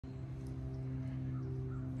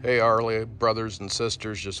Hey Harley brothers and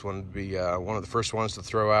sisters, just wanted to be one of the first ones to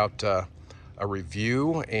throw out a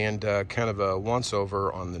review and kind of a once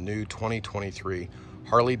over on the new 2023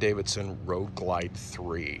 Harley-Davidson Road Glide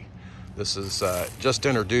 3. This is just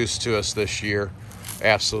introduced to us this year.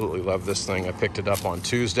 Absolutely love this thing. I picked it up on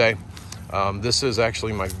Tuesday. This is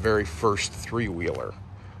actually my very first three-wheeler.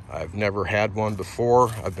 I've never had one before.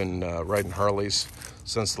 I've been riding Harleys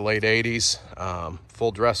since the late 80s.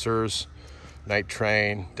 Full dressers, night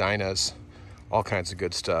train, dynas, all kinds of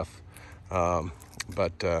good stuff.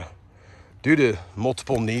 But due to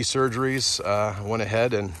multiple knee surgeries, I went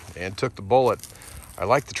ahead and took the bullet. I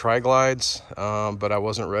like the tri-glides, but I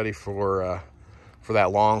wasn't ready for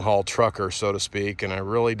that long haul trucker, so to speak, and I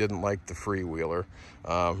really didn't like the freewheeler.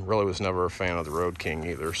 Really was never a fan of the Road King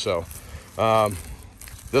either. So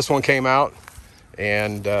this one came out,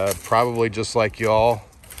 and probably just like y'all,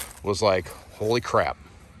 was like, holy crap.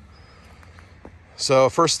 So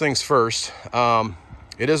first things first,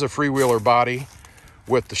 it is a freewheeler body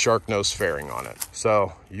with the shark nose fairing on it.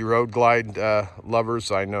 So you Road Glide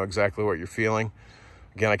lovers, I know exactly what you're feeling.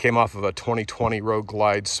 Again, I came off of a 2020 Road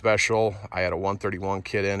Glide special. I had a 131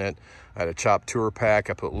 kit in it. I had a chopped tour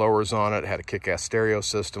pack. I put lowers on it. I had a kick-ass stereo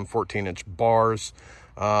system, 14-inch bars.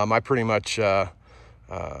 I pretty much had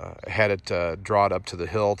it drawed up to the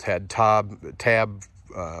hilt, had tab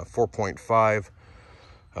 4.5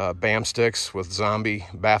 BAM sticks with zombie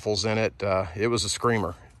baffles in it. It was a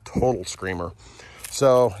screamer, total screamer.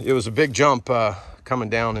 So it was a big jump coming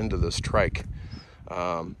down into this trike.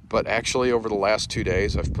 But actually over the last 2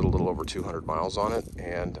 days, I've put a little over 200 miles on it,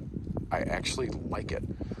 and I actually like it.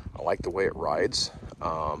 I like the way it rides.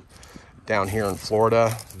 Down here in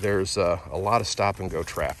Florida, there's a lot of stop and go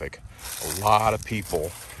traffic, a lot of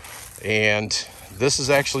people. And this has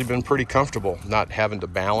actually been pretty comfortable, not having to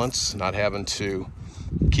balance, not having to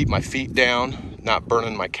keep my feet down, not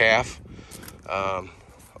burning my calf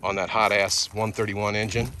on that hot ass 131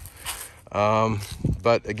 engine.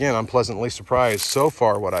 But again, I'm pleasantly surprised. So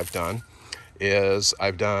far what I've done is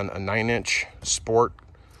I've done a 9-inch Sport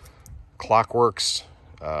Clockworks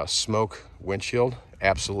smoke windshield.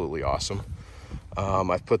 Absolutely awesome.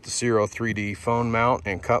 I've put the Zero 3D phone mount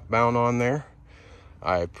and cup mount on there.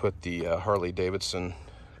 I put the Harley-Davidson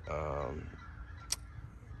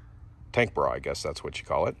tank bra, I guess that's what you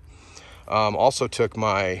call it. Also took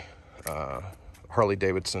my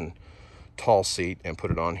Harley-Davidson tall seat and put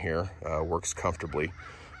it on here. Works comfortably.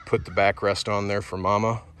 Put the backrest on there for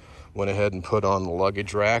mama. Went ahead and put on the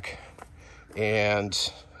luggage rack. And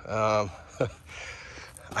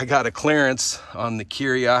I got a clearance on the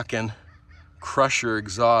Kiriakin Crusher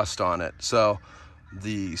exhaust on it. So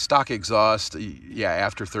the stock exhaust, yeah,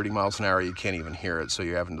 after 30 miles an hour, you can't even hear it. So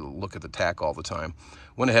you're having to look at the tack all the time.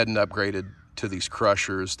 Went ahead and upgraded to these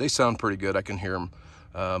Crushers. They sound pretty good. I can hear them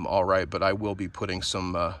all right, but I will be putting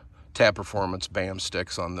some Tab Performance BAM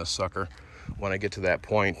sticks on this sucker when I get to that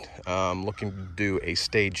point. Looking to do a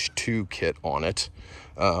stage 2 kit on it,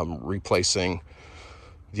 replacing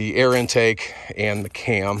the air intake and the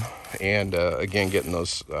cam, and again getting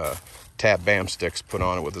those Tab BAM sticks put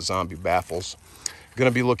on it with the zombie baffles. Going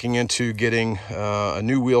to be looking into getting a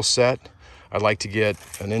new wheel set. I'd like to get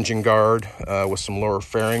an engine guard with some lower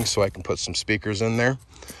fairings so I can put some speakers in there.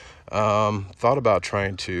 Thought about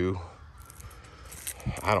trying to,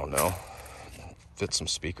 I don't know, fit some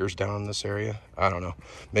speakers down in this area. I don't know.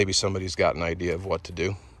 Maybe somebody's got an idea of what to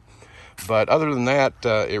do. But other than that,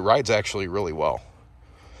 it rides actually really well.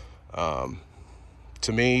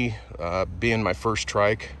 To me, being my first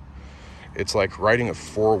trike, it's like riding a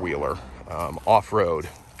four-wheeler off-road,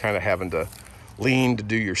 kind of having to lean to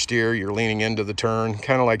do your steer. You're leaning into the turn,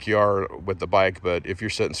 kind of like you are with the bike, but if you're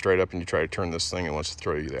sitting straight up and you try to turn this thing, it wants to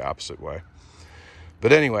throw you the opposite way.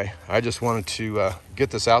 But anyway, I just wanted to get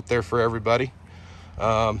this out there for everybody.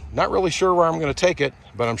 Not really sure where I'm going to take it,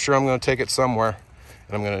 but I'm sure I'm going to take it somewhere,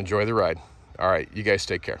 and I'm going to enjoy the ride. All right, you guys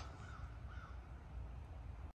take care.